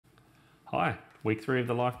Hi, week 3 of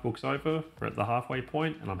the Life book's over. We're at the halfway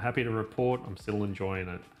point and I'm happy to report I'm still enjoying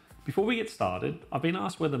it. Before we get started, I've been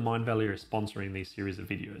asked whether MindValley are sponsoring these series of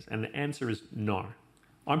videos, and the answer is no.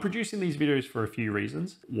 I'm producing these videos for a few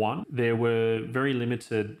reasons. One, there were very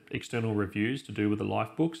limited external reviews to do with the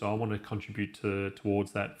Life book, so I want to contribute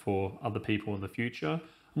towards that for other people in the future.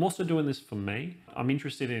 I'm also doing this for me. I'm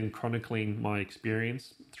interested in chronicling my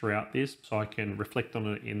experience throughout this so I can reflect on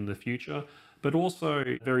it in the future. But also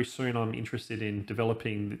very soon I'm interested in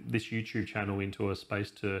developing this YouTube channel into a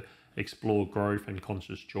space to explore growth and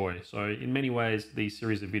conscious joy. So in many ways, these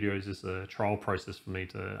series of videos is a trial process for me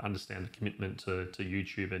to understand the commitment to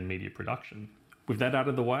YouTube and media production. With that out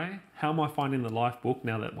of the way, how am I finding the Life book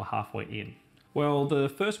now that we're halfway in? Well, the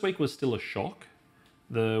first week was still a shock.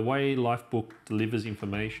 The way Life book delivers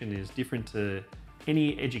information is different to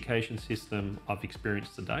any education system I've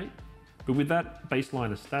experienced to date. But with that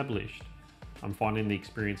baseline established, I'm finding the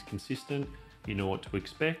experience consistent, you know what to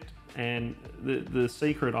expect, and the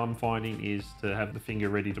secret I'm finding is to have the finger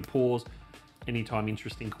ready to pause anytime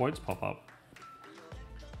interesting quotes pop up.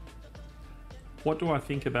 What do I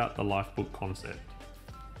think about the Life book concept?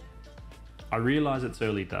 I realize it's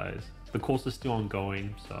early days. The course is still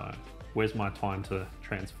ongoing, so where's my time to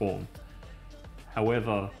transform?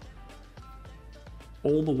 However,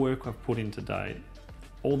 all the work I've put in to date,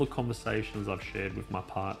 all the conversations I've shared with my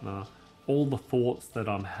partner, all the thoughts that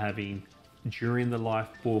I'm having during the Life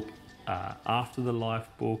book, after the Life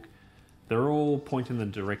book, they're all pointing in the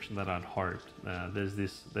direction that I'd hoped. There's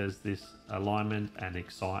this alignment and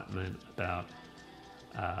excitement about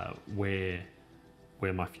where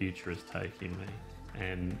my future is taking me,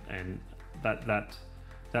 and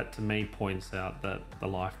that to me points out that the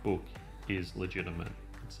Life book is legitimate.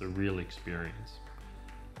 It's a real experience.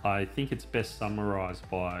 I think it's best summarized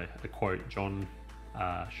by a quote John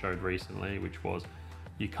showed recently, which was,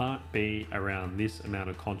 "You can't be around this amount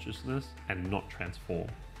of consciousness and not transform."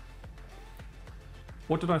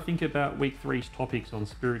 What did I think about week 3's topics on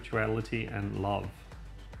spirituality and love?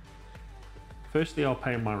 Firstly, I'll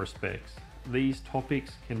pay my respects. These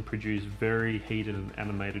topics can produce very heated and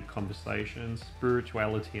animated conversations.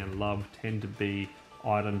 Spirituality and love tend to be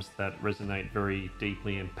items that resonate very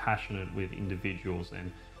deeply and passionate with individuals,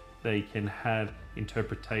 and they can have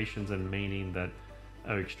interpretations and meaning that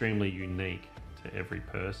are extremely unique to every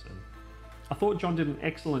person. I thought John did an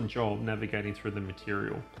excellent job navigating through the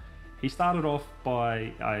material. He started off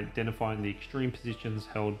by identifying the extreme positions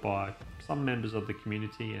held by some members of the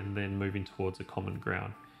community and then moving towards a common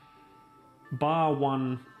ground. Bar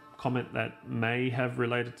one comment that may have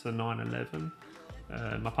related to 9/11,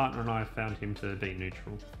 my partner and I found him to be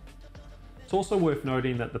neutral. It's also worth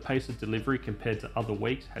noting that the pace of delivery compared to other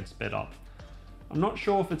weeks had sped up. I'm not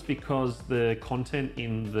sure if it's because the content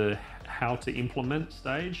in the how to implement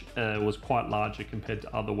stage was quite larger compared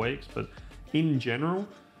to other weeks, but in general,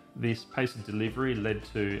 this pace of delivery led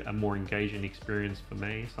to a more engaging experience for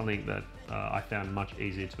me, something that I found much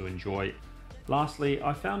easier to enjoy. Lastly,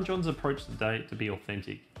 I found John's approach to date to be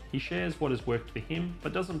authentic. He shares what has worked for him,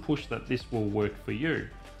 but doesn't push that this will work for you.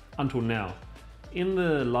 Until now. In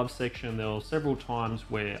the love section, there were several times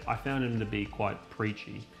where I found him to be quite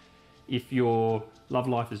preachy. If your love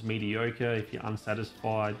life is mediocre, if you're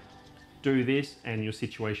unsatisfied, do this and your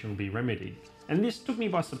situation will be remedied. And this took me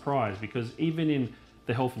by surprise, because even in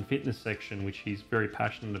the health and fitness section, which he's very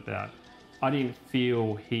passionate about, I didn't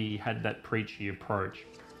feel he had that preachy approach.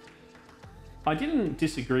 I didn't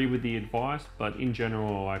disagree with the advice, but in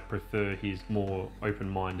general, I prefer his more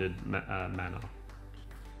open-minded manner.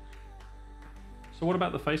 So what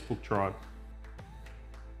about the Facebook tribe?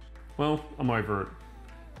 Well, I'm over it.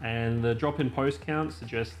 And the drop in post count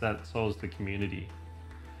suggests that so is the community.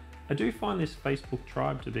 I do find this Facebook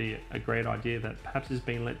tribe to be a great idea that perhaps has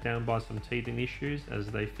been let down by some teething issues as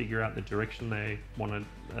they figure out the direction they want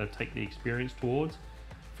to take the experience towards.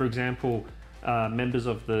 For example, members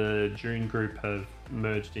of the June group have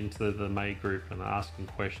merged into the May group and are asking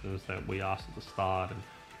questions that we asked at the start, and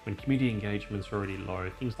when community engagement's already low,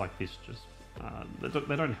 things like this just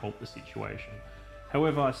they don't help the situation.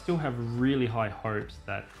 However, I still have really high hopes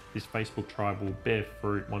that this Facebook tribe will bear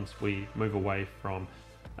fruit once we move away from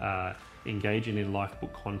engaging in Life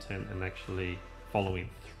book content and actually following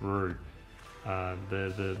through.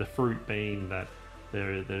 The fruit being that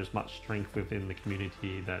there's much strength within the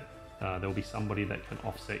community, that there'll be somebody that can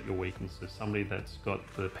offset your weaknesses, somebody that's got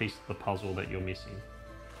the piece of the puzzle that you're missing.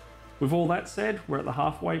 With all that said, we're at the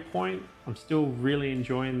halfway point. I'm still really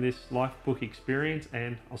enjoying this Life book experience,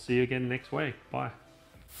 and I'll see you again next week. Bye.